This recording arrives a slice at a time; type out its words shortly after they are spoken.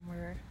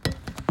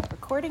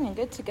recording and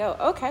good to go.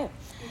 Okay.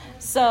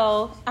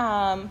 So,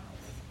 I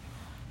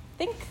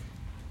think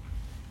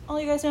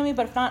all you guys know me,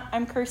 but if not,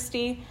 I'm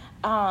Kirsty,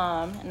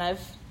 and I've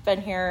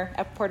been here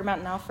at Porter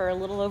Mountain now for a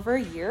little over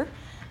a year.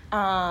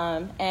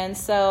 And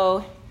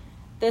so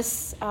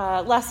this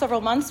last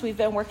several months, we've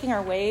been working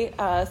our way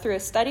through a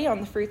study on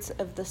the fruits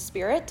of the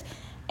Spirit.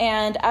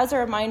 And as a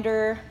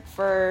reminder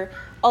for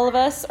all of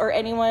us or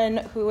anyone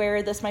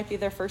where this might be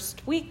their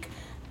first week,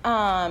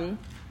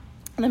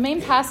 the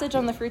main passage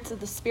on the fruits of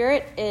the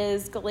Spirit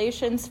is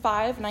Galatians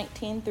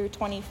 5:19 through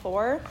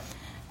 24,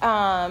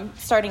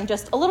 starting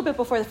just a little bit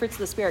before the fruits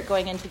of the Spirit,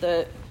 going into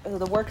the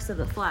works of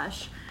the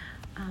flesh.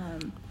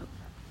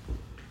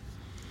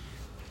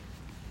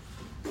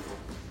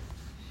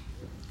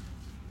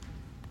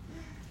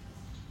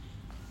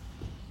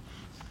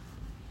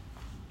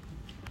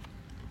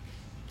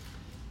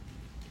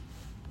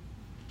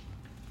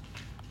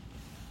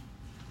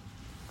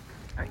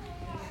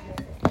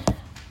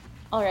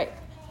 All right,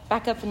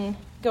 back up and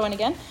going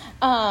again.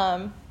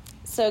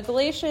 So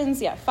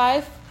Galatians,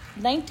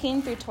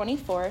 5:19 through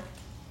 24.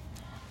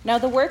 Now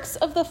the works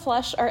of the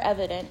flesh are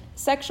evident: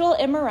 sexual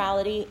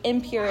immorality,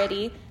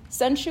 impurity,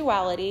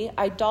 sensuality,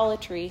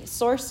 idolatry,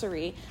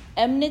 sorcery,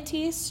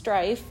 enmity,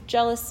 strife,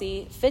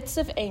 jealousy, fits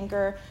of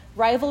anger,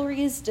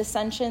 rivalries,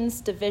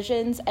 dissensions,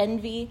 divisions,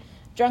 envy,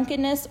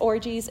 drunkenness,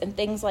 orgies, and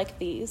things like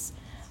these.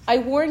 I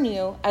warn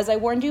you, as I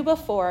warned you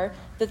before,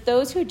 that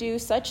those who do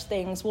such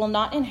things will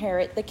not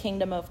inherit the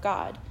kingdom of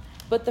God.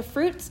 But the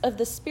fruits of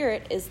the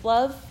Spirit is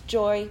love,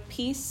 joy,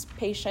 peace,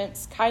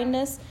 patience,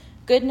 kindness,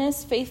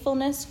 goodness,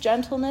 faithfulness,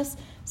 gentleness,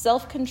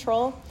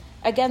 self-control.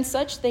 Against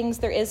such things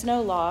there is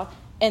no law,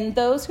 and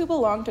those who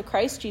belong to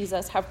Christ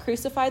Jesus have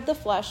crucified the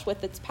flesh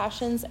with its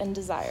passions and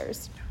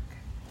desires.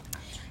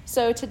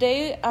 So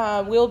today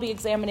we'll be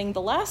examining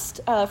the last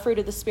fruit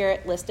of the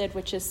Spirit listed,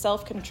 which is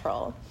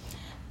self-control.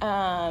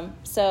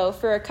 So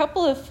for a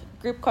couple of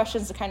group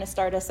questions to kind of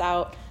start us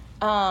out,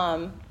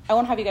 I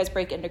won't have you guys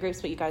break into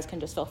groups, but you guys can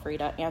just feel free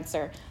to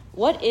answer.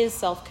 What is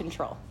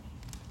self-control?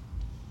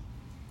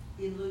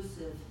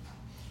 Elusive.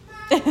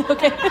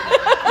 Okay.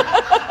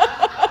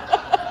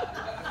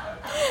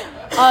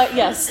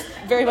 Yes,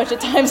 very much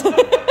at times.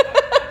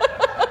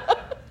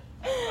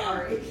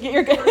 Sorry.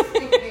 You're good.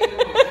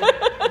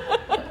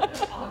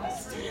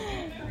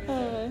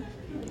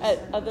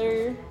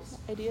 Other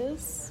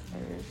ideas?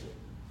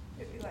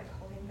 It'd be like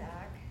holding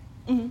back.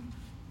 Mm-hmm.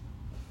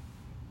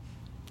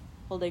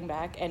 Holding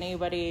back.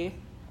 Anybody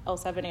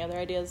else have any other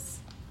ideas?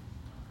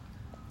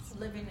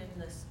 Living in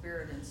the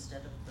Spirit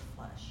instead of the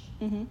flesh.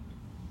 Mm-hmm.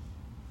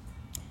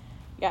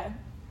 Yeah.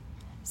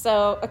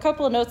 So a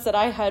couple of notes that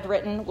I had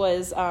written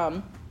was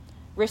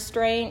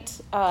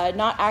restraint,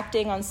 not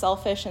acting on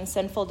selfish and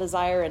sinful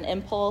desire and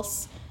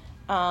impulse,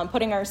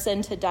 putting our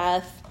sin to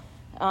death,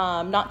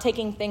 not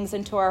taking things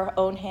into our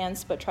own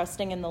hands, but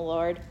trusting in the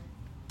Lord.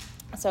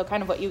 So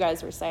kind of what you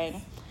guys were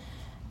saying.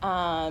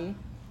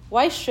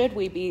 Why should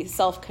we be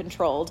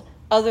self-controlled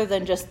other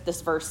than just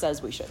this verse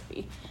says we should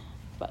be?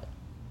 But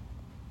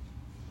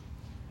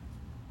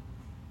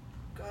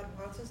God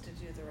wants us to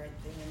do the right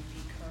thing and be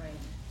kind.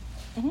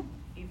 mm-hmm.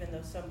 Even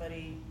though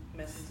somebody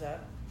messes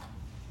up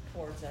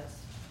towards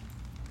us,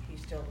 he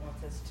still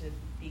wants us to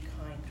be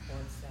kind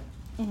towards them.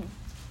 Mm-hmm.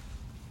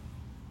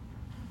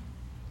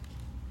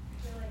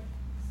 I feel like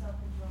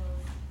self-control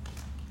is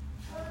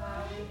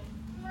allowing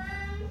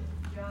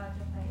God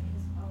to fight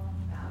his own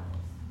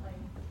battles.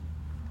 Like,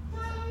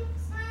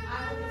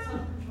 I look at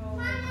self-control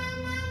like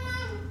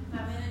if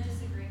I'm in a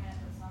disagreement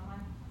with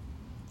someone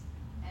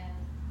and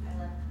I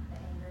let the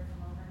anger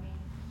come over me,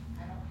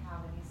 I don't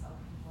have any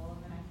self-control,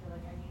 and then I feel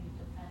like I need to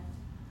defend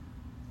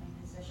my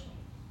position.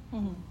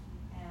 Mm-hmm.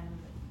 And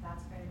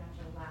that's very much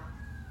a lack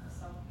of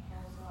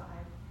self-control. So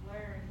I've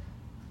learned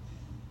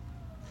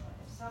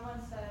if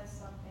someone says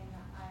something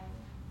that I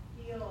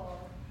feel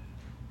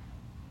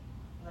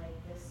like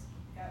this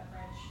gut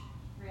wrench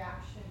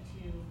reaction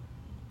to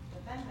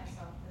defend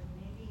myself, then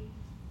maybe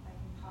I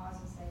can pause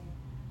and say,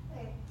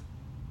 hey,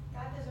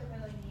 God doesn't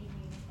really need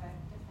me to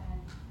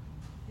defend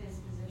his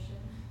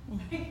position.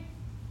 Mm-hmm.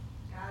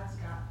 God's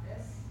got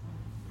this.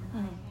 And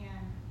Mm-hmm. I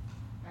can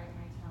bite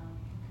my tongue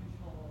and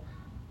control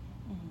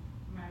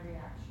my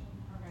reaction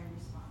or my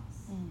response.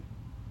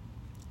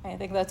 I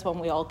think that's one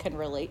we all can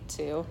relate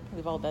to.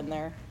 We've all been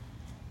there.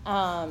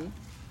 A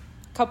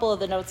couple of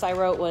the notes I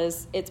wrote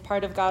was it's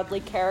part of godly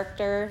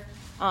character.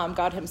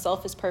 God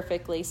himself is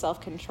perfectly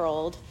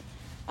self-controlled.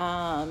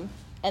 And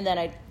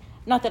then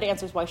not that it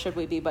answers why should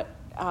we be, but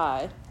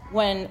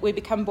when we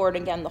become born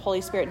again, the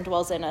Holy Spirit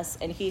indwells in us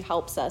and he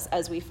helps us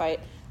as we fight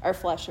our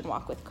flesh and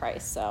walk with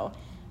Christ. So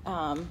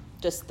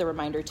just the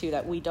reminder too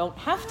that we don't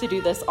have to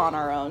do this on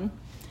our own.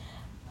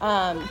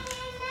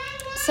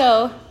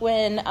 So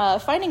when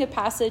finding a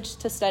passage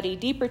to study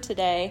deeper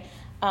today,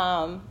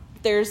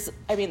 there's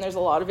a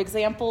lot of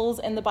examples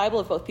in the Bible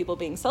of both people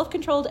being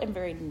self-controlled and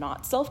very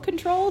not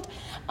self-controlled.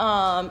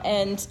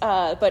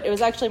 But it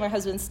was actually my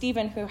husband,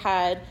 Stephen, who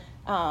had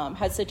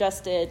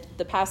suggested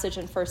the passage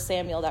in 1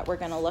 Samuel that we're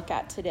going to look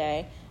at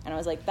today. And I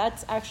was like,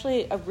 that's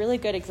actually a really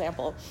good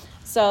example.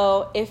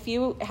 So if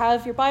you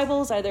have your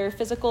Bibles, either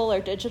physical or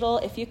digital,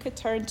 if you could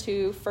turn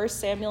to 1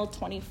 Samuel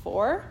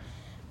 24.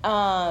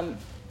 And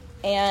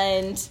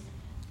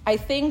I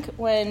think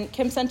when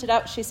Kim sent it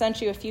out, she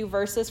sent you a few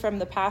verses from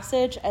the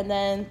passage. And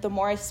then the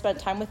more I spent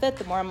time with it,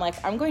 the more I'm like,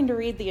 I'm going to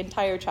read the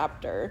entire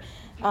chapter.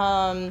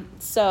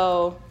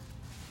 So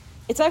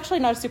it's actually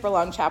not a super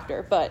long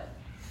chapter, but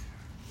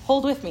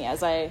hold with me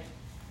as I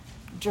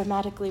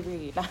dramatically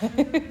read.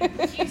 Can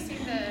you see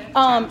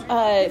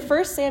the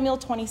 1 Samuel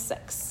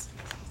 26.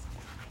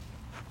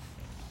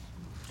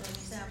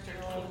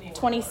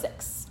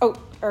 26. Oh,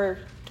 or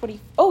 20.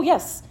 Oh,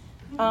 yes.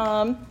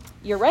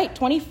 You're right,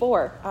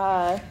 24.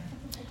 But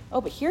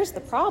here's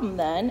the problem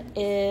then,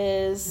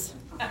 is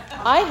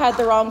I had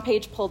the wrong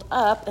page pulled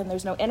up, and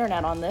there's no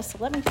internet on this, so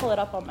let me pull it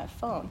up on my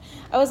phone.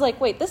 I was like,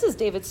 wait, this is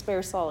David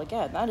spares Saul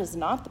again. That is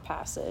not the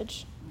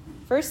passage.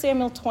 1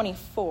 Samuel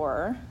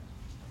 24.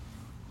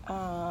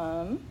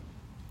 I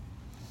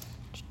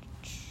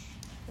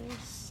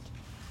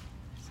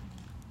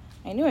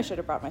knew I should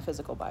have brought my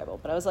physical Bible,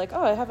 but I was like,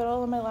 oh, I have it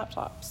all on my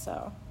laptop,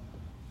 so.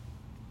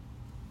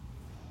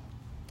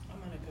 I'm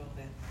going to go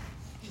then.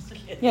 Just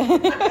kidding.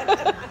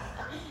 Yeah.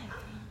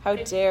 How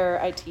dare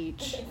I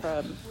teach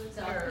from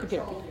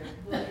computer?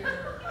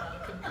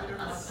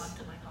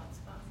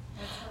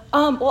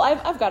 Well,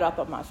 I've got it up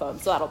on my phone,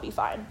 so that'll be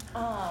fine.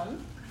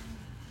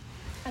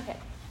 Okay,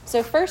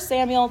 so 1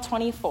 Samuel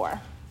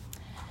 24.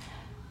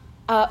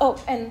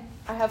 And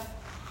I have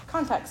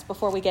context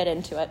before we get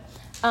into it.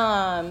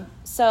 Let's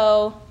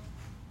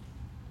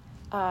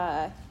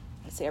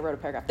see, I wrote a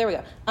paragraph. There we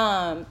go.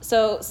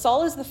 So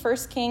Saul is the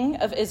first king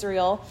of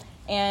Israel,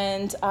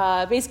 and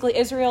basically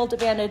Israel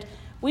demanded,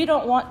 we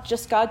don't want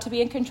just God to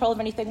be in control of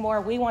anything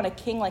more. We want a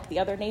king like the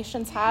other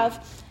nations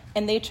have,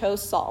 and they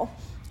chose Saul.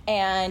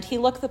 And he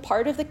looked the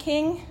part of the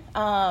king,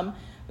 and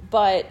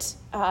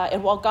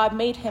while God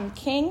made him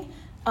king,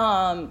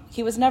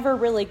 he was never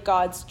really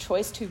God's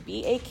choice to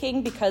be a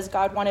king, because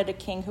God wanted a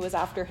king who was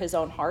after his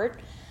own heart,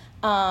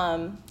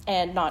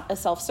 and not a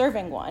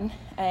self-serving one.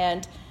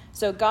 And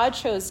so God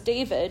chose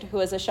David, who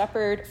was a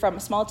shepherd from a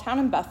small town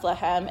in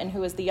Bethlehem and who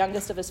was the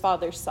youngest of his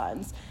father's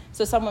sons.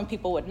 So someone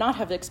people would not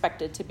have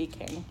expected to be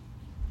king.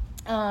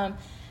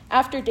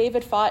 After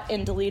David fought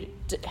and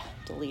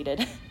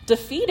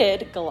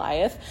defeated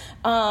Goliath,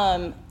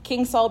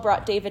 King Saul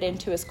brought David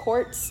into his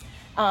courts.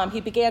 He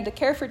began to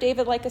care for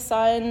David like a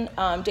son.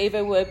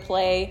 David would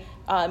play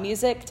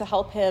music to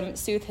help him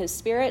soothe his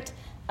spirit.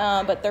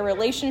 But their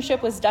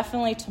relationship was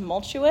definitely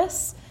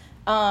tumultuous.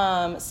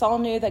 Saul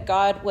knew that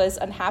God was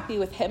unhappy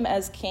with him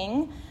as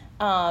king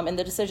and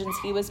the decisions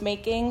he was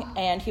making,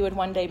 and he would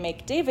one day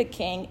make David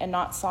king and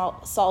not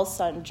Saul's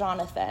son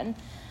Jonathan.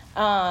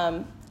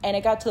 And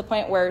it got to the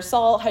point where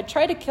Saul had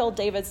tried to kill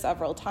David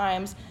several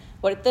times,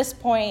 but at this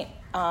point,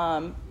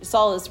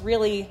 Saul is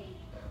really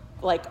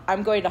like,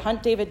 I'm going to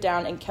hunt David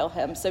down and kill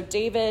him. So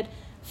David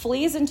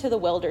flees into the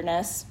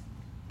wilderness,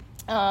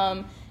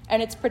 and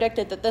it's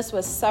predicted that this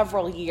was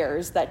several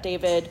years that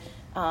David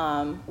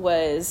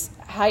was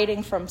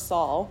hiding from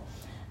Saul.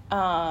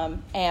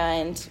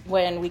 And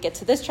when we get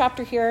to this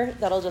chapter here,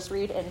 that I'll just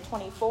read in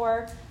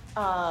 24,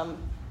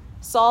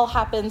 Saul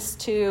happens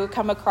to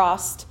come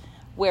across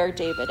where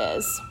David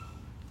is.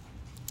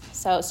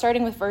 So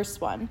starting with verse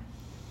 1.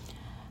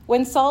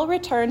 When Saul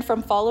returned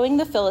from following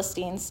the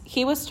Philistines,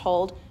 he was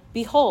told,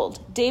 "Behold,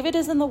 David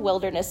is in the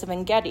wilderness of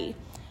En-gedi."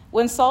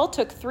 When Saul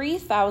took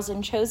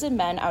 3,000 chosen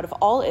men out of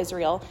all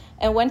Israel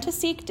and went to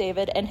seek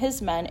David and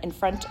his men in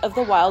front of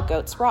the wild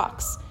goats'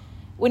 rocks.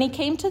 When he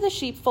came to the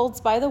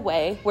sheepfolds by the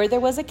way, where there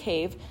was a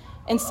cave,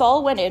 and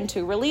Saul went in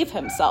to relieve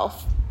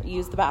himself,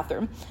 use the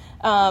bathroom.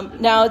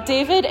 Now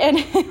David and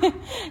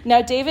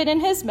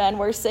his men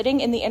were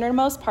sitting in the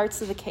innermost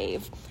parts of the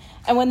cave.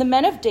 And when the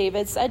men of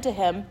David said to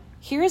him,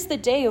 "Here is the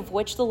day of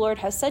which the Lord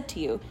has said to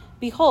you,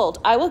 Behold,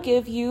 I will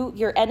give you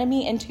your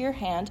enemy into your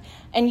hand,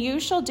 and you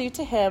shall do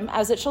to him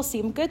as it shall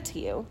seem good to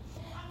you."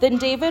 Then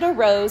David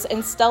arose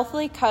and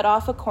stealthily cut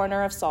off a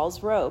corner of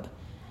Saul's robe.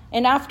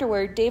 And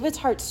afterward, David's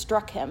heart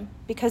struck him,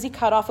 because he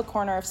cut off a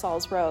corner of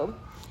Saul's robe.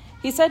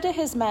 He said to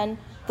his men,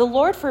 "The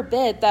Lord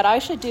forbid that I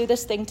should do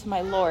this thing to my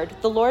Lord,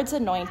 the Lord's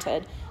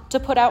anointed, to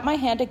put out my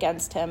hand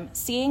against him,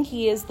 seeing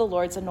he is the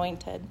Lord's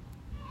anointed."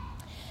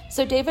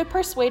 So David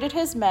persuaded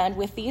his men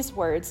with these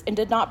words and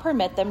did not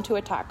permit them to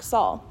attack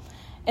Saul.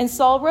 And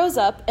Saul rose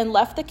up and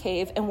left the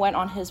cave and went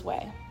on his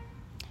way.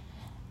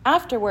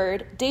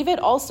 Afterward, David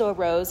also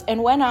arose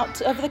and went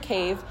out of the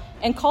cave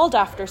and called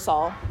after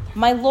Saul,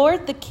 "My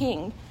lord the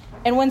king."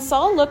 And when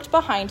Saul looked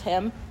behind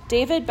him,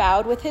 David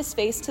bowed with his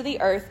face to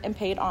the earth and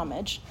paid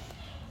homage.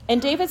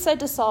 And David said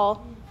to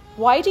Saul,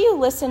 "Why do you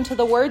listen to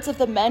the words of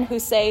the men who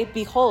say,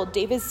 'Behold,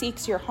 David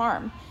seeks your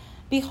harm'?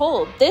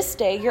 Behold, this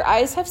day your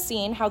eyes have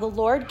seen how the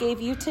Lord gave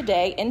you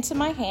today into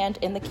my hand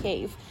in the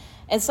cave.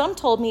 And some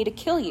told me to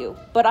kill you,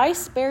 but I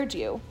spared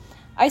you.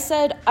 I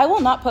said, I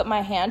will not put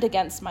my hand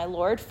against my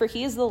Lord, for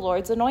he is the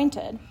Lord's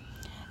anointed.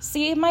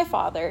 See, my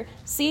father,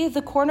 see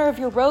the corner of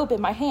your robe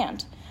in my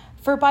hand.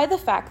 For by the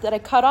fact that I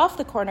cut off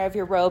the corner of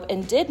your robe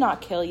and did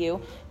not kill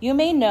you, you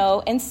may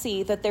know and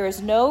see that there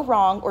is no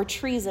wrong or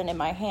treason in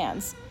my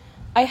hands.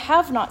 I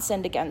have not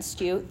sinned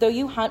against you, though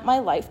you hunt my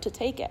life to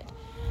take it.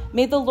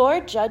 May the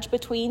Lord judge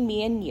between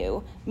me and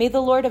you. May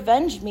the Lord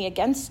avenge me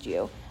against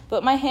you,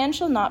 but my hand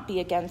shall not be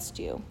against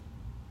you.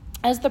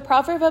 As the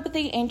proverb of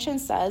the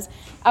ancient says,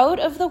 out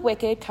of the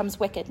wicked comes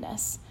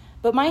wickedness,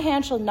 but my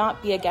hand shall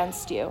not be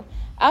against you.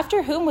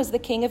 After whom was the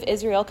king of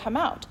Israel come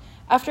out?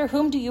 After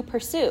whom do you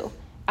pursue?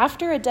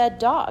 After a dead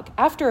dog,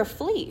 after a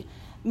flea.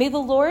 May the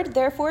Lord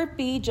therefore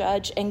be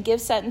judge and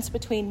give sentence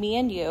between me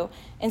and you,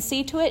 and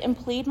see to it and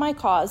plead my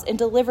cause and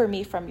deliver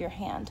me from your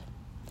hand.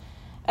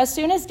 As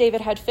soon as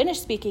David had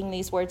finished speaking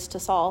these words to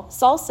Saul,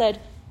 Saul said,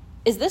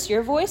 Is this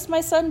your voice,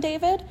 my son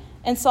David?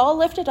 And Saul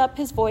lifted up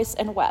his voice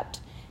and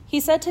wept.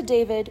 He said to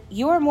David,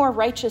 You are more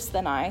righteous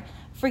than I,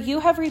 for you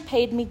have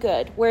repaid me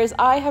good, whereas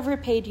I have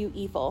repaid you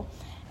evil.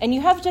 And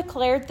you have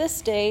declared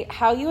this day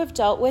how you have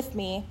dealt with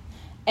me,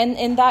 and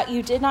in that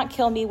you did not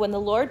kill me when the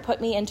Lord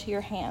put me into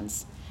your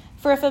hands.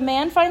 For if a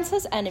man finds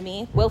his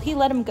enemy, will he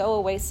let him go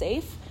away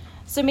safe?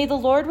 So may the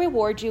Lord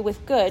reward you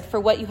with good for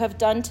what you have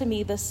done to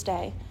me this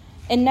day.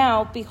 And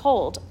now,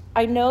 behold,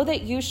 I know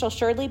that you shall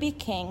surely be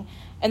king,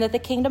 and that the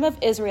kingdom of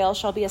Israel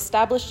shall be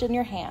established in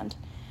your hand.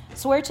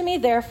 Swear to me,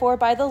 therefore,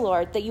 by the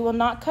Lord, that you will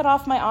not cut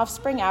off my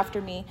offspring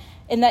after me,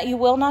 and that you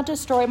will not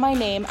destroy my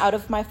name out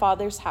of my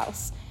father's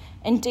house.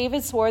 And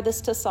David swore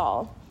this to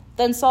Saul.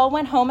 Then Saul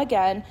went home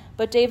again,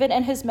 but David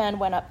and his men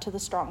went up to the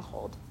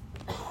stronghold.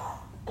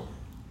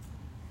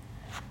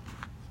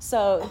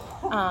 So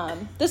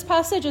this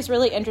passage is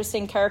really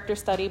interesting character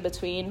study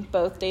between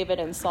both David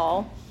and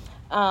Saul.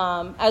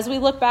 As we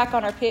look back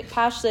on our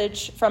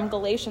passage from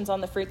Galatians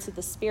on the fruits of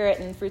the Spirit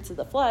and fruits of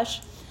the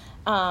flesh,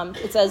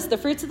 it says the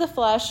fruits of the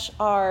flesh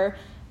are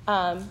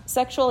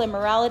sexual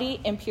immorality,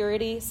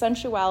 impurity,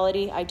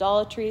 sensuality,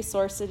 idolatry,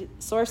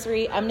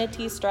 sorcery,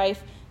 enmity,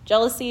 strife,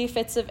 jealousy,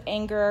 fits of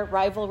anger,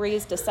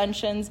 rivalries,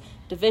 dissensions,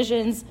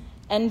 divisions,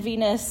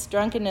 enviness,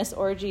 drunkenness,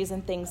 orgies,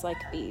 and things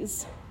like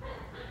these.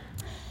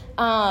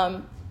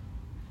 And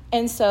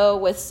so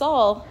with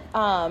Saul,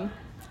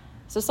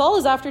 so Saul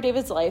is after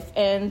David's life,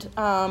 and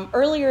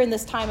earlier in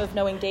this time of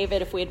knowing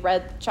David, if we had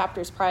read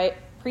chapters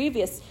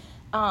previous,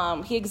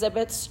 he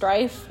exhibits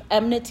strife,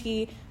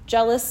 enmity,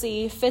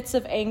 jealousy, fits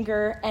of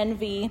anger,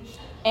 envy,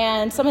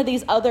 and some of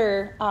these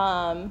other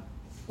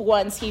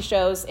ones he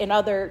shows in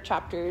other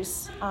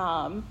chapters.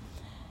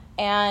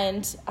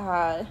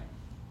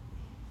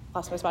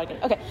 Lost my spot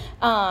again. Okay.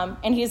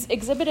 And he's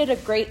exhibited a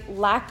great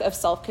lack of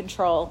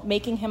self-control,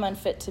 making him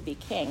unfit to be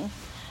king.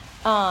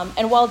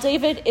 And while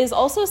David is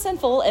also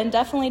sinful and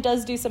definitely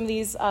does do some of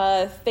these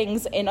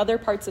things in other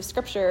parts of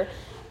Scripture,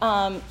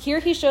 here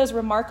he shows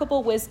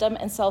remarkable wisdom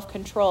and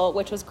self-control,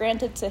 which was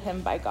granted to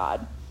him by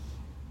God.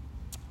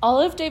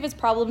 All of David's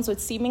problems would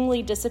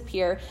seemingly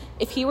disappear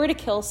if he were to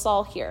kill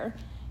Saul here.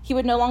 He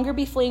would no longer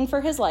be fleeing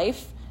for his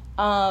life.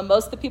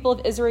 Most of the people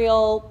of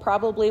Israel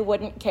probably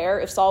wouldn't care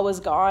if Saul was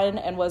gone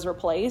and was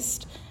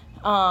replaced.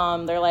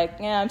 They're like,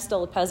 yeah, I'm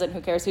still a peasant.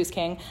 Who cares who's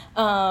king?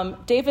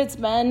 David's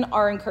men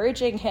are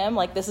encouraging him,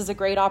 like, this is a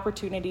great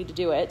opportunity to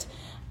do it.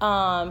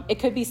 It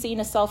could be seen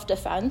as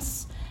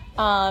self-defense.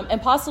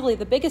 And possibly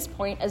the biggest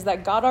point is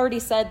that God already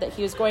said that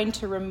he was going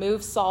to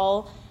remove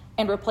Saul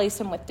and replace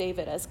him with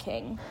David as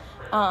king.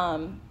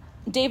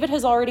 David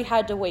has already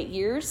had to wait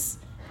years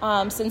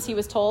since he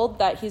was told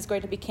that he's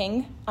going to be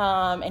king,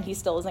 and he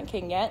still isn't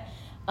king yet.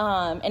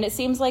 And it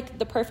seems like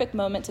the perfect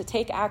moment to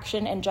take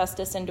action and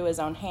justice into his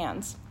own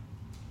hands.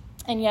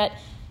 And yet,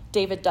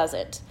 David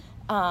doesn't.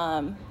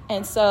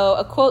 And so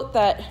a quote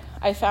that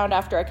I found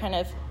after I kind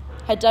of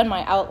had done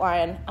my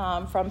outline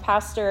from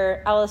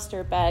Pastor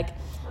Alistair Begg,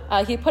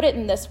 he put it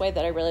in this way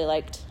that I really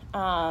liked.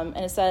 And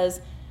it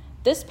says,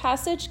 "This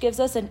passage gives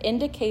us an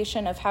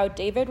indication of how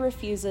David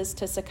refuses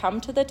to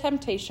succumb to the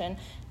temptation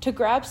to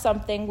grab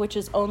something which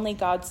is only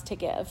God's to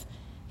give.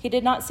 He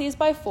did not seize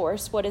by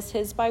force what is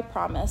his by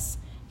promise.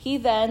 He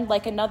then,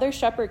 like another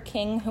shepherd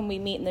king whom we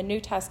meet in the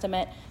New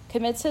Testament,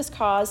 commits his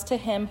cause to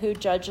him who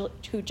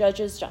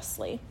judges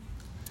justly."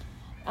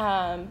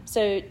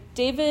 So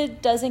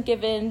David doesn't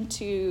give in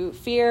to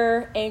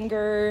fear,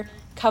 anger,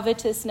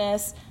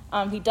 covetousness.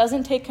 He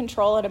doesn't take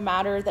control in a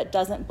matter that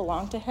doesn't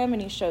belong to him,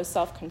 and he shows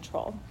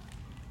self-control.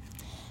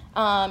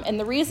 And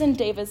the reason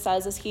David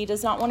says is he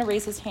does not want to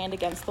raise his hand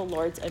against the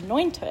Lord's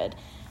anointed.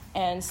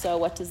 And so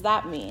what does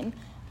that mean?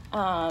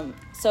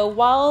 So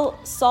while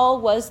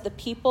Saul was the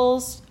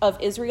people's of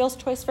Israel's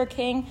choice for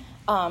king,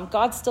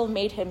 God still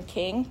made him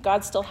king.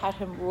 God still had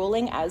him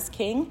ruling as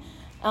king.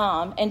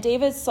 And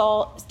David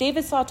saw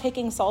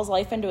taking Saul's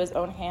life into his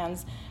own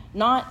hands,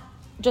 not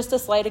just a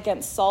slight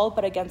against Saul,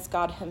 but against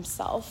God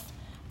himself.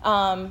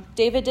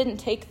 David didn't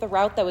take the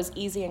route that was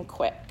easy and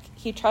quick.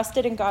 He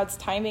trusted in God's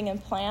timing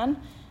and plan.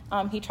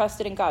 He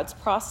trusted in God's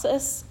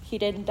process. He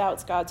didn't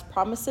doubt God's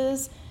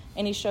promises,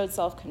 and he showed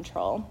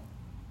self-control.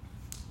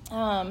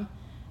 On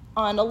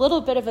a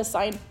little bit of a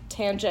side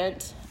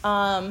tangent,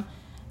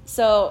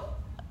 so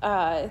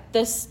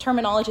this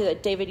terminology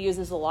that David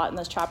uses a lot in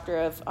this chapter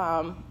of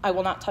I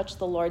will not touch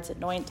the Lord's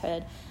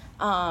anointed.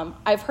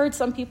 I've heard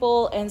some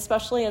people, and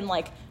especially in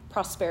like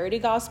prosperity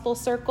gospel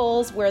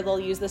circles, where they'll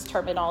use this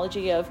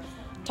terminology of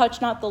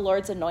touch not the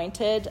Lord's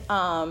anointed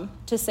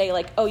to say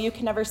like, oh, you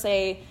can never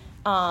say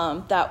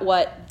that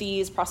what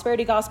these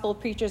prosperity gospel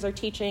preachers are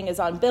teaching is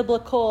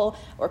unbiblical,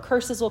 or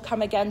curses will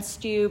come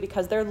against you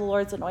because they're the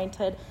Lord's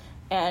anointed.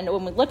 And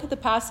when we look at the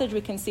passage,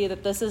 we can see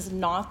that this is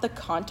not the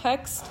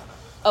context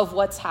of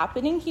what's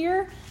happening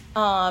here.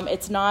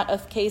 It's not a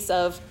case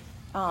of,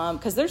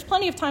 because there's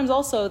plenty of times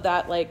also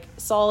that like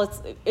Saul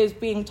is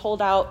being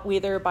told out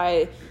either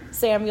by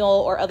Samuel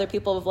or other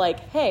people of like,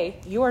 hey,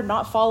 you are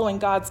not following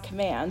God's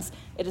commands.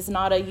 It is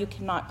not you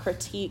cannot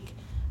critique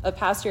a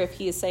pastor if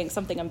he is saying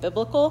something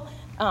unbiblical.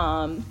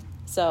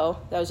 So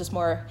that was just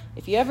more,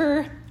 if you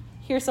ever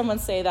hear someone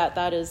say that,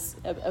 that is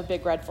a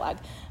big red flag.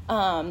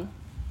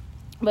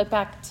 But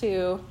back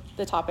to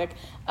the topic.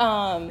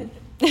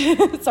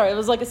 Sorry, it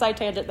was like a side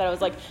tangent that I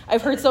was like,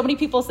 I've heard so many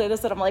people say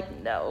this that I'm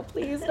like, no,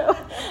 please,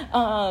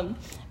 no.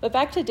 But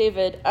back to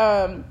David.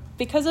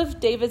 Because of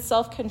David's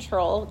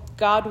self-control,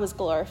 God was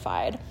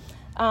glorified.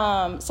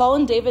 Saul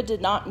and David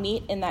did not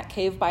meet in that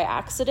cave by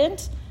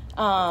accident.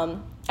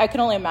 I can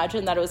only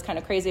imagine that it was kind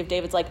of crazy if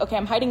David's like, okay,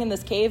 I'm hiding in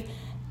this cave,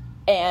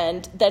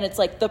 and then it's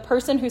like the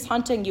person who's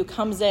hunting you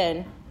comes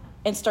in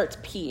and starts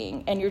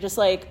peeing, and you're just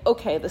like,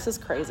 okay, this is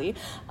crazy.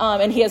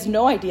 And he has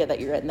no idea that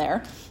you're in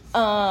there.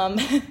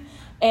 Yep.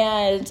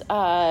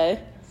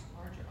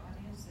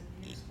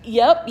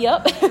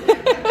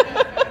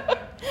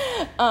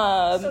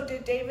 So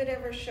did David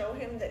ever show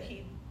him that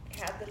he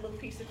had the little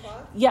piece of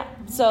cloth? Yeah.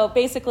 So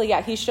basically,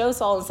 yeah, he shows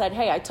Saul and said,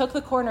 hey, I took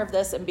the corner of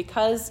this, and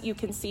because you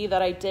can see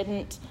that I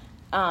didn't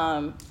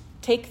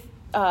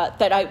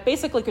that I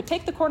basically could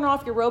take the corner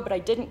off your robe, but I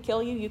didn't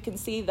kill you, you can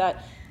see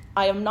that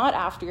I am not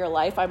after your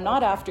life. I'm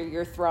not after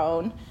your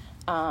throne.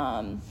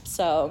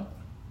 So,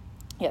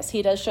 yes,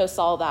 he does show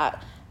Saul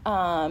that.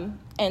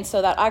 And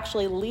so that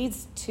actually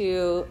leads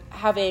to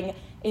having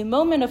a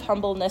moment of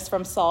humbleness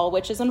from Saul,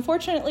 which is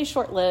unfortunately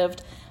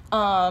short-lived.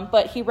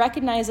 But he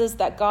recognizes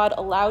that God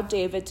allowed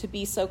David to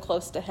be so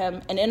close to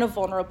him and in a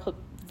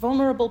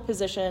vulnerable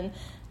position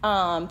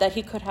that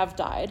he could have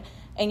died.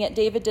 And yet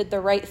David did the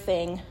right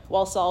thing,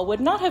 while Saul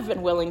would not have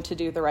been willing to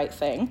do the right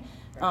thing.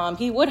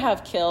 He would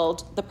have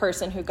killed the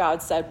person who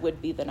God said would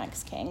be the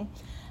next king.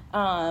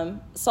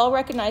 Saul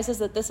recognizes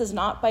that this is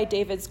not by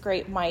David's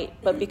great might,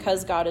 but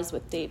because God is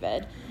with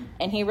David.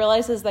 And he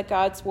realizes that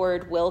God's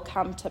word will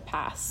come to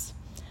pass.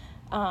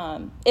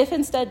 If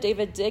instead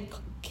David did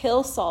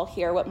kill Saul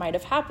here, what might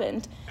have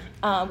happened?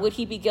 Would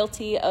he be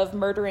guilty of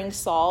murdering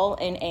Saul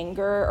in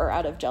anger or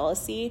out of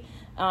jealousy?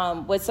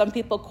 Would some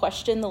people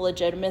question the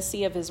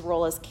legitimacy of his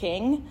role as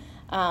king?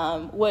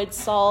 Would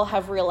Saul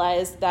have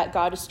realized that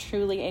God is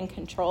truly in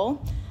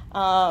control?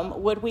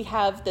 Would we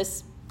have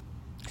this,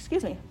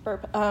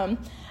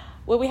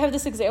 would we have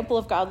this example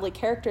of godly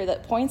character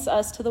that points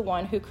us to the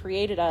one who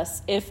created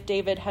us if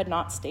David had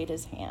not stayed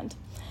his hand?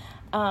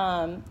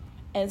 And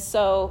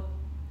so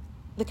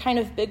the kind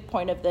of big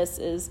point of this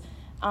is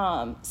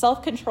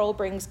self-control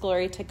brings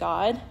glory to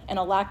God, and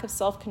a lack of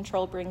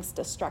self-control brings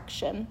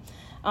destruction.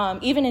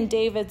 Even in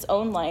David's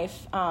own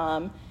life,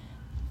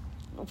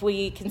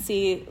 we can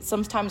see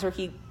sometimes where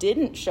he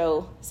didn't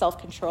show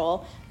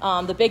self-control.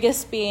 The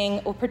biggest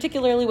being,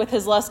 particularly with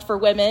his lust for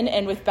women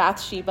and with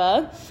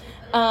Bathsheba.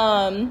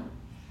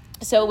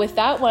 So with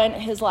that one,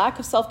 his lack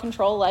of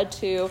self-control led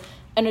to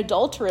an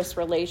adulterous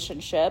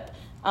relationship.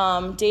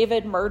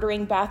 David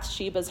murdering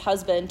Bathsheba's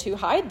husband to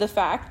hide the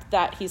fact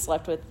that he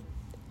slept with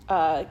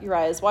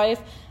Uriah's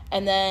wife,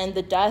 and then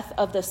the death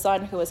of the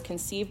son who was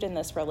conceived in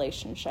this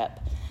relationship.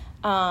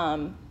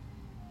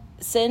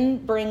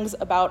 Sin brings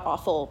about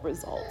awful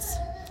results.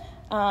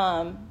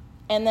 And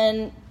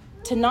then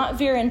to not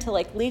veer into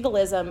like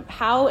legalism,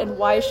 how and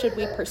why should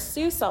we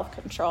pursue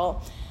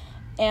self-control?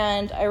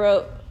 And I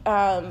wrote,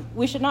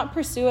 we should not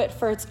pursue it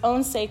for its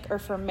own sake or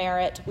for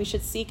merit. We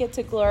should seek it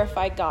to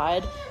glorify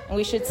God, and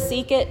we should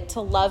seek it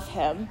to love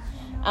him.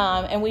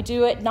 And we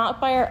do it not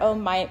by our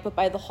own might, but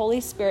by the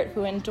Holy Spirit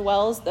who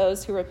indwells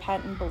those who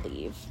repent and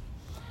believe.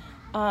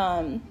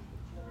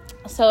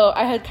 So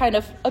I had kind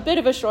of a bit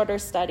of a shorter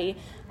study,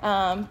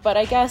 but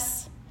I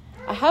guess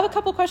I have a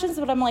couple questions,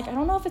 but I'm like, I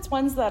don't know if it's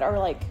ones that are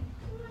like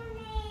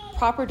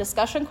proper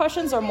discussion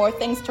questions or more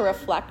things to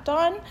reflect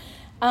on.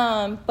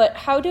 But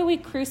how do we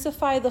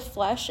crucify the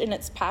flesh in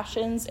its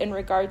passions in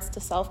regards to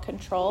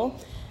self-control?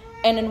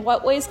 And in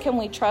what ways can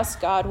we trust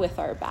God with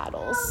our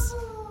battles?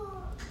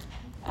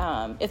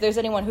 If there's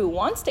anyone who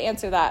wants to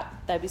answer that,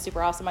 that'd be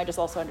super awesome. I just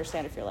also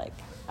understand if you're like,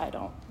 I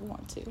don't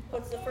want to.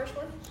 What's the first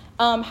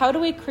one? How do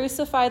we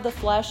crucify the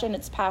flesh and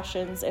its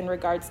passions in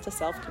regards to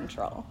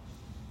self-control? I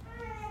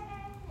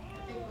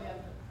think we have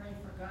to pray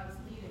for God's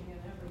leading in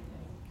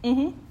everything.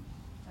 Mm-hmm.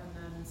 And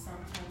then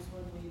sometimes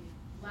when we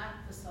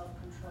lack the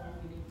self-control,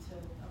 we need to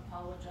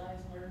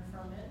apologize, learn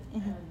from it,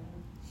 Mm-hmm. and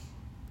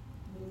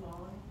move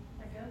on,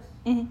 I guess.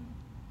 Mm-hmm.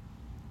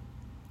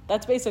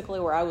 That's basically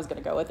where I was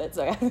going to go with it.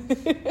 So,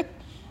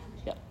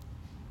 yeah.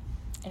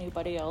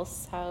 Anybody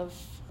else have?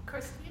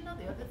 Kirsty, you know,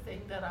 the other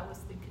thing that I was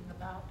thinking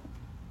about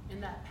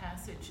in that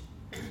passage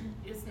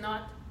is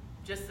not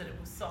just that it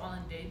was Saul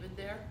and David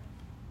there,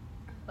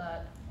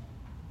 but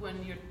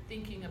when you're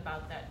thinking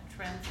about that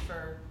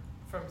transfer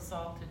from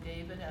Saul to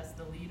David as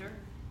the leader,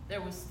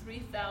 there was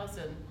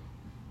 3,000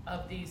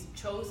 of these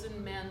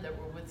chosen men that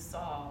were with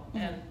Saul,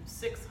 and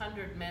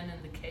 600 men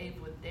in the cave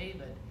with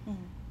David.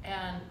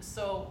 And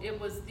so it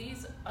was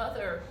these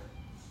other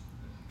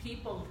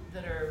people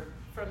that are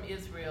from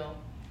Israel,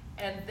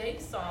 and they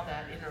saw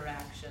that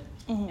interaction.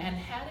 And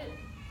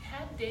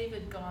had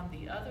David gone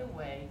the other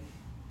way,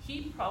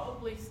 he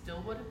probably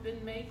still would have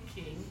been made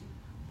king,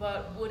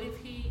 but would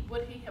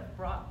he have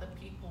brought the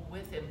people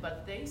with him?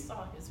 But they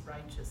saw his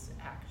righteous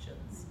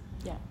actions.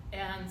 Yeah.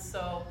 And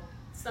so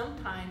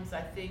sometimes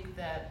I think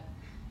that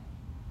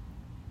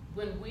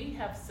when we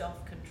have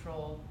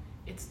self-control,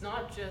 it's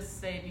not just,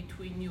 say,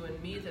 between you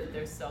and me that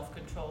there's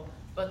self-control,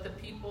 but the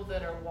people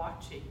that are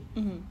watching.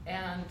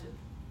 And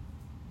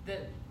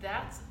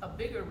that's a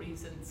bigger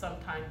reason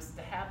sometimes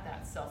to have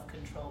that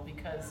self-control,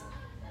 because,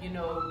 you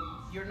know,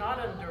 you're not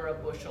under a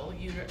bushel,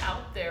 you're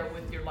out there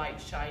with your light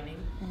shining,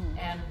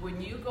 and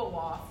when you go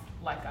off,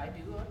 like I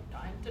do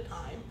time to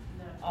time,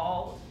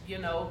 all, you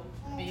know,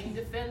 being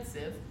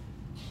defensive,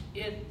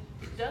 it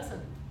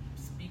doesn't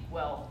speak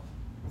well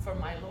for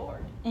my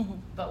Lord.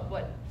 But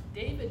what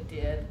David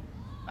did,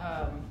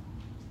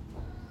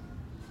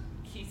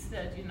 he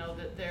said, you know,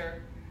 that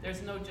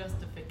there's no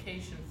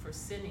justification for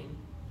sinning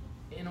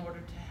in order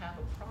to have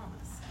a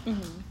promise.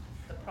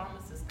 The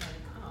promise is going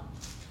to come,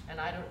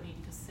 and I don't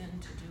need to sin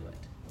to do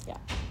it.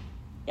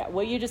 Yeah,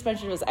 what you just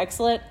mentioned was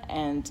excellent,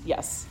 and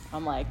yes,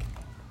 I'm like,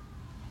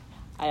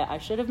 I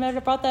should have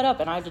never brought that up,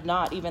 and I did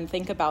not even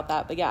think about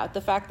that. But yeah, the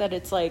fact that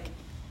it's like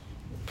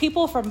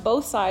people from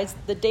both sides,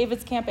 the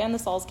David's camp and the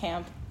Saul's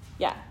camp,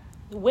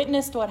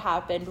 witnessed what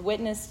happened,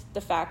 witnessed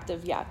the fact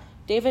of,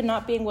 David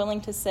not being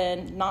willing to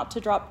sin, not to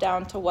drop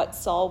down to what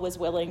Saul was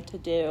willing to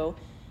do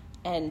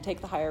and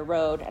take the higher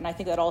road. And I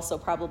think that also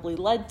probably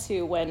led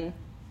to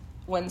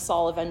when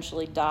Saul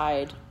eventually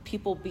died,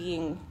 people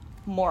being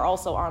more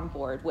also on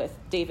board with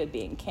David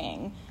being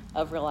king,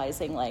 of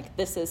realizing, like,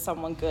 this is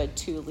someone good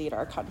to lead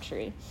our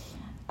country.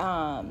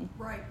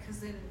 Right,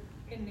 because in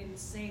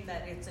saying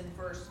that, it's in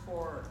verse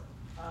 4,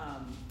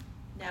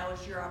 now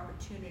is your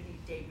opportunity,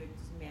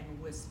 David's men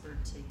whispered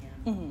to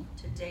him.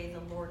 Today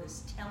the Lord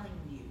is telling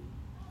you,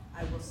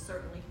 I will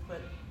certainly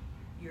put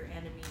your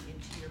enemy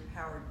into your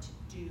power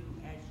to do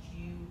as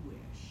you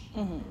wish.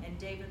 And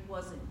David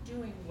wasn't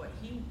doing what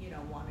he,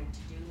 wanted to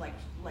do.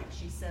 Like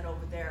she said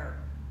over there,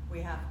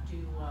 we have to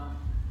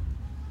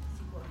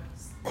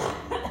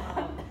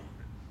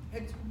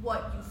it's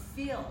what you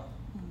feel.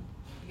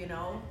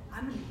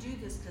 I'm going to do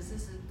this because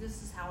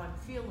this is how I'm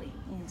feeling.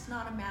 It's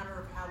not a matter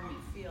of how we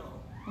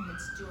feel.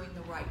 It's doing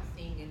the right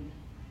thing,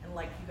 and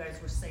like you guys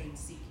were saying,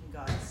 seeking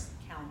God's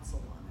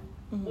counsel on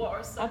it. Well,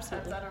 or sometimes,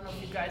 Absolutely. I don't know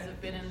if you guys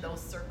have been in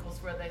those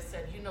circles where they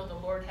said, the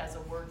Lord has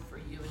a word for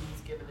you and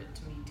he's given it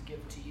to me to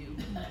give to you.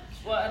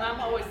 Well, and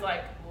I'm always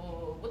like,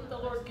 well, wouldn't the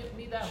Lord give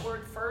me that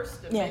word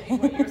first? And maybe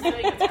what you're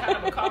saying is kind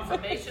of a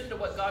confirmation to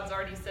what God's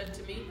already said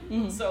to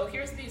me. So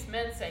here's these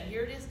men saying,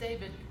 here it is,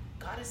 David.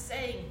 God is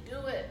saying,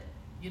 do it.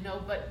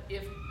 But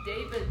if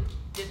David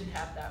didn't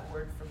have that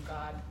word from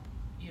God,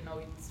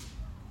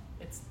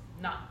 it's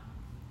not.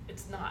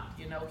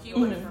 He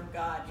would have From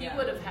God, He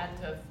would have had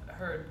to have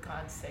heard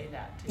God say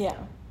that to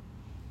him.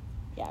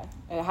 Yeah,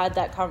 it had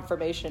that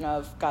confirmation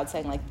of God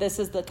saying, like, this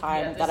is the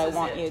time that I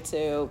want you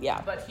to,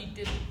 But he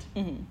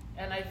didn't.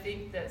 And I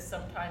think that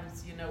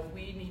sometimes,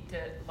 we need to,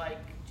 like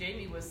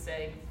Jamie was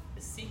saying,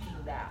 seeking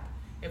that.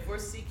 If we're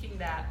seeking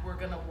that, we're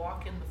going to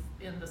walk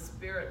in the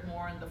spirit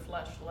more and the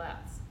flesh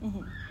less.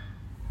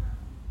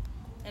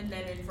 And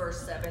then in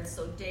verse 7,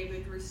 so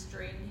David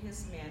restrained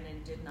his men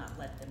and did not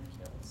let them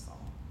kill Saul.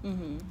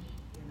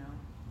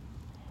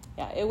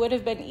 Yeah, it would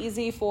have been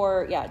easy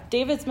for,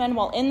 David's men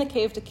while in the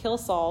cave to kill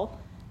Saul.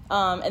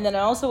 And then it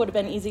also would have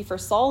been easy for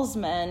Saul's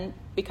men,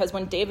 because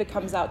when David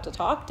comes out to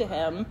talk to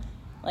him,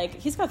 like,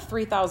 he's got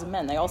 3,000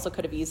 men. They also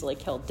could have easily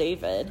killed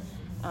David.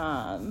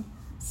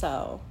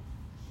 So,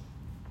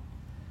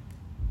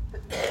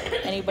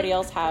 anybody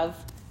else have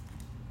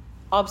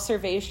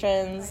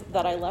observations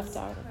that I left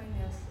out?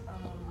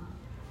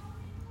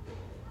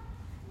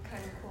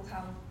 Kind of cool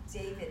how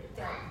David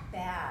felt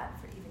bad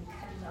for even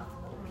cutting off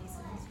a little piece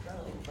of his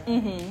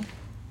robe.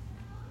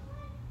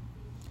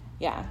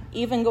 Yeah,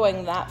 even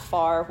going that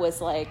far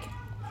was like,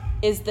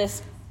 is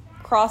this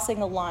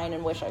crossing a line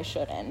in which I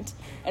shouldn't?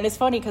 And it's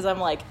funny because I'm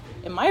like,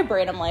 in my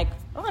brain, I'm like,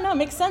 oh no, it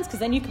makes sense, because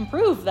then you can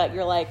prove that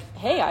you're like,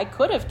 hey, I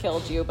could have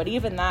killed you. But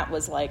even that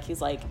was like,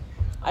 he's like,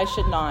 I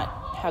should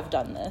not have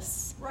done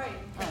this. Right,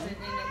 because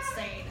it's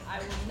saying, I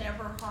will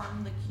never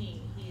harm the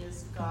king. He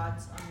is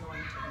God's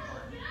anointed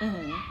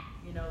one.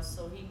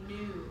 So he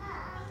knew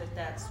that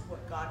that's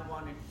what God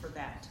wanted for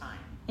that time.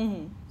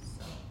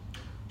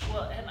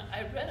 Well, and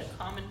I read a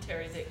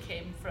commentary that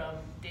came from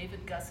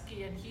David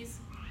Gusky, and he's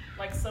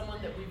like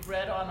someone that we've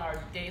read on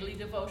our daily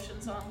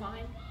devotions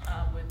online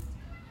with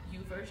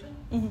YouVersion.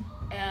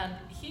 Mm-hmm. And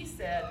he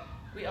said,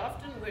 we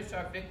often wish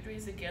our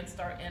victories against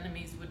our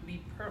enemies would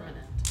be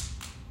permanent.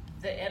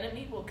 The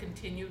enemy will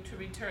continue to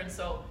return.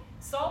 So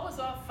Saul was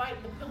off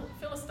fighting the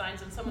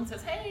Philistines, and someone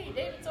says, hey,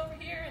 David's over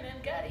here in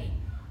En-Gedi.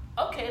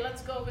 Okay,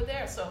 let's go over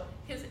there. So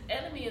his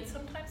enemy, and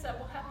sometimes that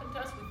will happen to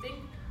us. We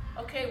think,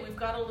 okay, we've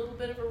got a little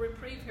bit of a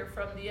reprieve here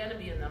from the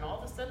enemy, and then all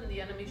of a sudden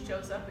the enemy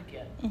shows up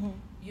again. Mm-hmm.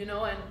 You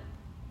know, and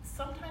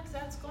sometimes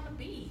that's going to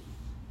be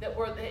that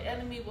where the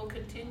enemy will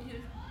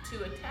continue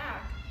to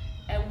attack,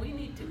 and we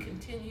need to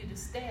continue to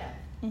stand,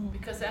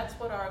 because that's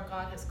what our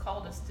God has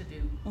called us to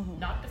do.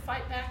 Not to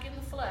fight back in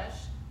the flesh,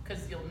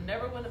 because you'll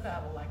never win a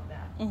battle like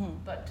that,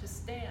 but to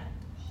stand.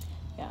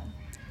 Yeah,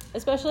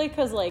 especially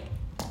because,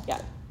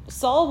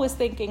 Saul was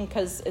thinking,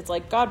 because it's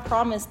like God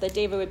promised that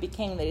David would be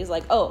king, that he's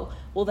like, oh,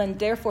 well then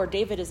therefore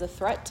David is a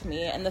threat to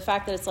me. And the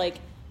fact that it's like,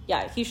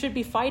 yeah, he should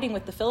be fighting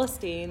with the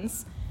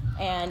Philistines,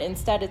 and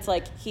instead it's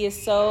like he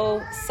is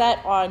so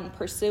set on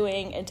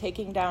pursuing and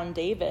taking down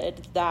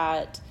David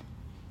that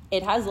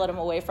it has led him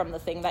away from the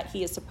thing that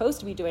he is supposed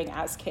to be doing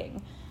as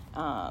king.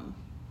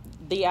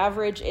 The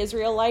average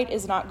Israelite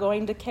is not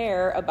going to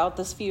care about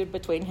this feud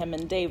between him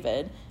and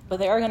David, but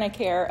they are going to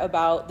care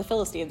about the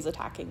Philistines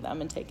attacking them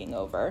and taking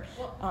over.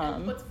 Well,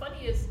 and what's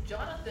funny is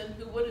Jonathan,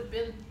 who would have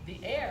been the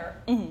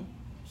heir,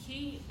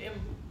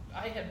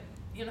 I had,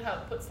 you know how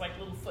it puts like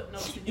little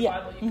footnotes in your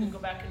Bible, you can go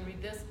back and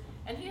read this,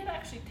 and he had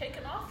actually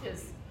taken off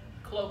his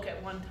cloak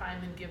at one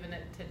time and given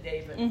it to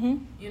David,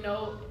 you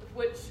know,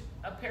 which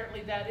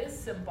apparently that is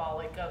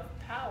symbolic of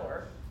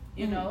power,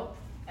 you know.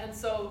 And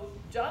so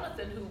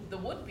Jonathan, who the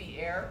would-be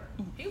heir,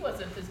 he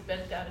wasn't as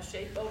bent out of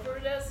shape over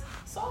it as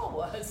Saul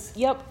was.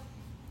 Yep.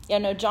 Yeah,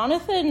 no,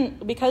 Jonathan,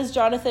 because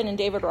Jonathan and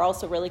David were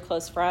also really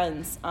close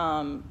friends,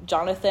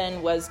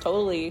 Jonathan was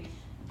totally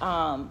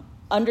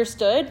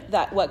understood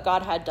that what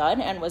God had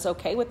done and was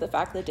okay with the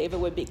fact that David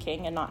would be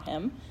king and not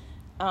him.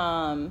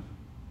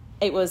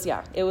 It was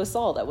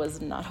Saul that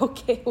was not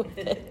okay with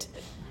it.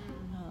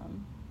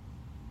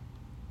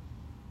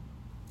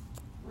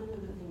 One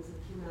of the things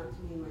that came out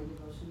to me in my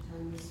devotion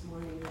time this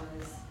morning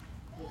was,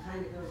 it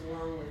kind of goes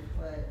along with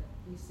what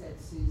you said,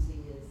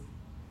 Susie, is,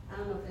 I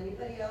don't know if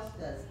anybody else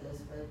does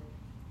this, but,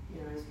 you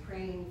know, I was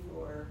praying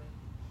for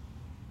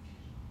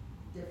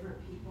different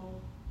people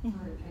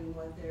and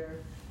what their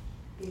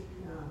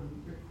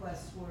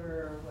requests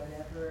were or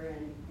whatever,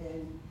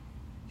 and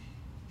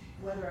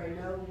whether I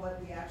know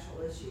what the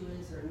actual issue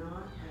is or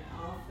not,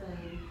 I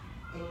often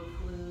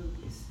include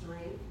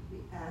strength,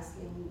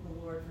 asking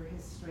the Lord for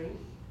his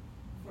strength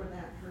for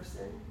that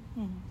person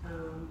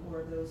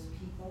or those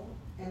people.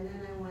 And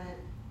then I went,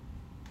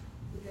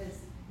 because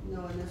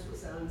knowing this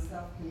was on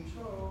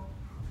self-control,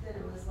 then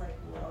it was like,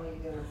 well, are you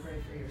going to pray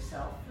for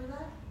yourself for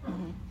that?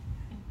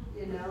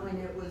 You know, and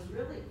it was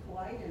really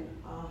quite an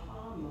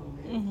aha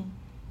moment.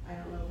 I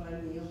don't know if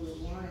I'm the only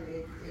one.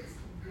 It's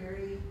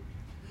very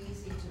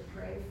easy to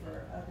pray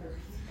for other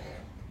people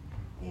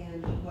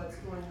and what's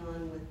going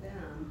on with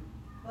them,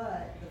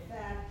 but the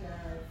fact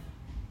of,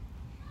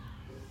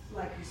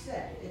 like you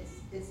said,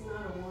 it's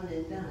not a one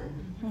and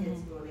done.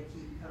 It's going to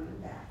keep coming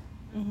back,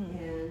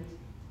 and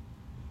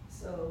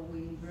so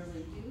we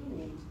really do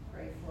need to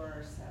pray for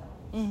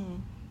ourselves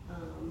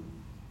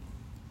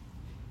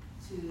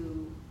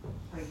to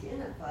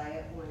identify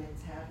it when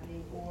it's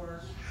happening,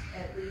 or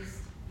at least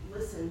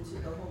listen to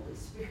the Holy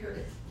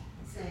Spirit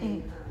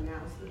saying,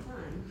 now's the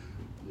time,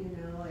 you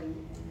know, and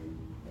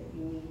that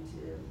you need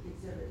to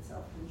exhibit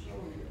self-control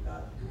and give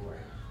God the glory.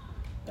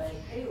 But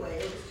anyway,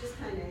 it was just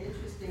kind of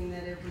interesting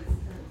that it was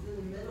in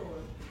the middle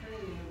of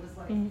praying. It was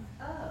like,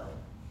 oh,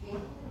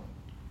 well,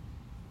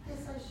 I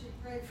guess I should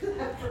pray for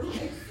that for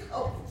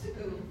myself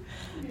too.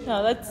 You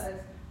know, that's.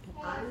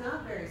 I'm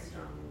not very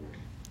strong in that.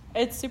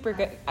 It's super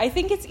good. I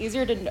think it's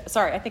easier to.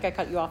 Sorry, I think I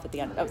cut you off at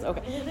the end. That was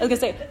okay. I was gonna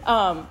say,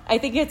 I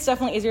think it's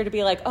definitely easier to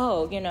be like,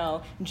 oh, you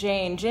know,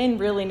 Jane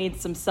really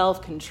needs some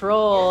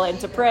self-control and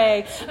to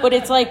pray. But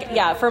it's like,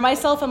 yeah, for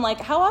myself, I'm like,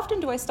 how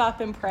often do I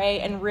stop and pray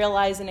and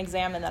realize and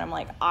examine that I'm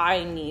like,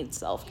 I need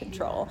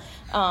self-control.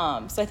 So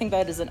I think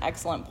that is an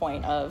excellent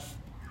point of,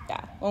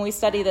 yeah, when we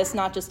study this,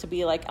 not just to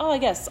be like, oh, I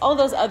guess all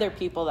those other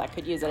people that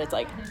could use it. It's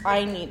like,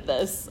 I need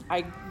this.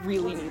 I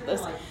really need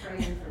this. Like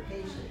praying for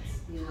patience.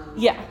 You know,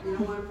 yeah. You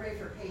don't want to pray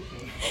for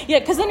patience. Yeah,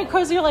 because then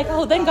you're like,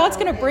 oh, then God's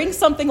going to bring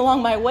something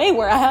along my way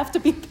where I have to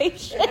be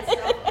patient.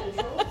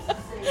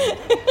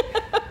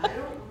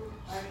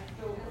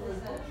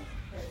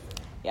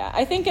 Yeah,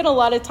 I think in a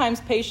lot of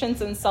times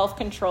patience and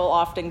self-control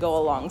often go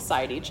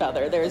alongside each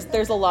other.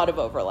 There's a lot of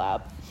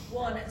overlap.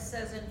 Well, and it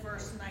says in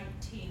verse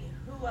 19,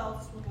 who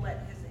else would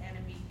let his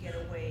enemy get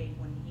away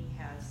when he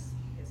has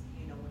the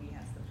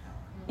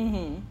power?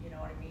 You know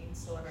what I mean?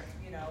 So,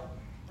 you know,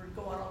 we're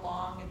going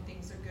along and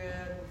things are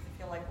good. We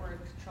feel like we're in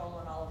control,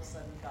 and all of a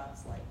sudden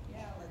God's like,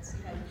 yeah, let's see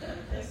how you do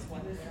this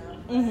one. Well,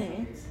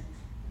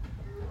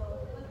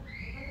 look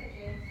at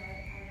James.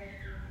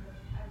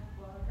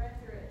 I've read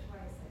through it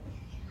twice.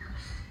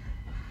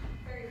 I'm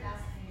very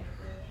fascinated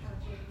with how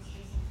James just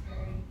is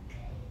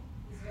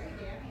he's very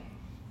damning,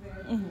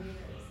 very believers.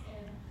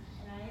 And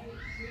I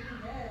reading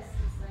this,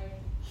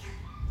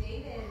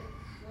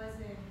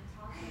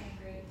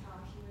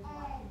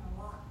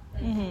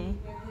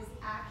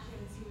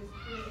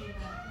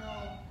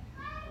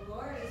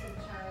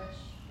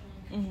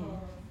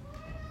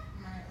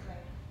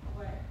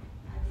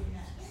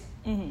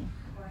 Mm-hmm.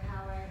 or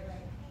how I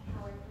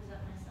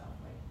present myself.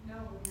 Like, no,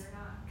 you're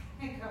not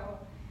gonna go.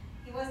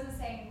 He wasn't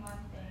saying one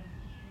thing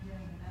and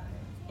doing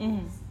another. He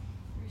was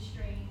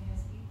restraining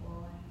his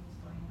people, and he was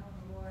going, no,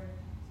 the Lord,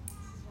 this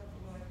is what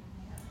the Lord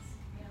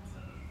commands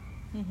of me.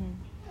 Mm-hmm.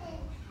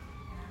 And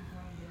I'm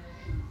going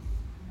to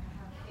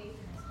have faith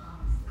in his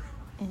promises.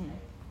 Mm-hmm.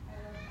 I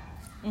love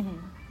that.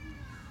 Mm-hmm.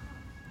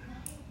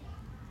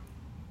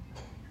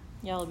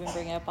 Y'all have been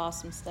bringing up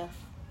awesome stuff.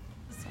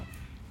 So,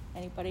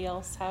 anybody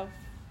else have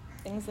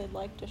things they'd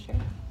like to share?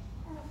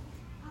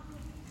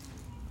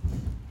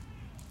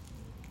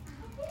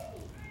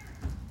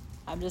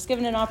 I'm just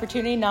giving an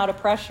opportunity, not a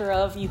pressure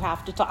of you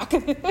have to talk.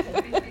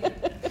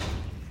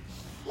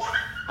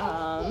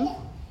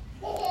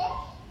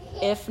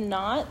 If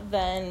not,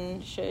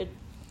 then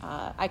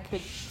I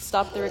could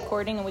stop the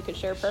recording and we could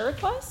share prayer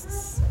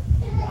requests.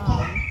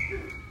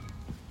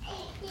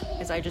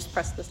 Because I just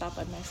pressed the stop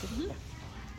button.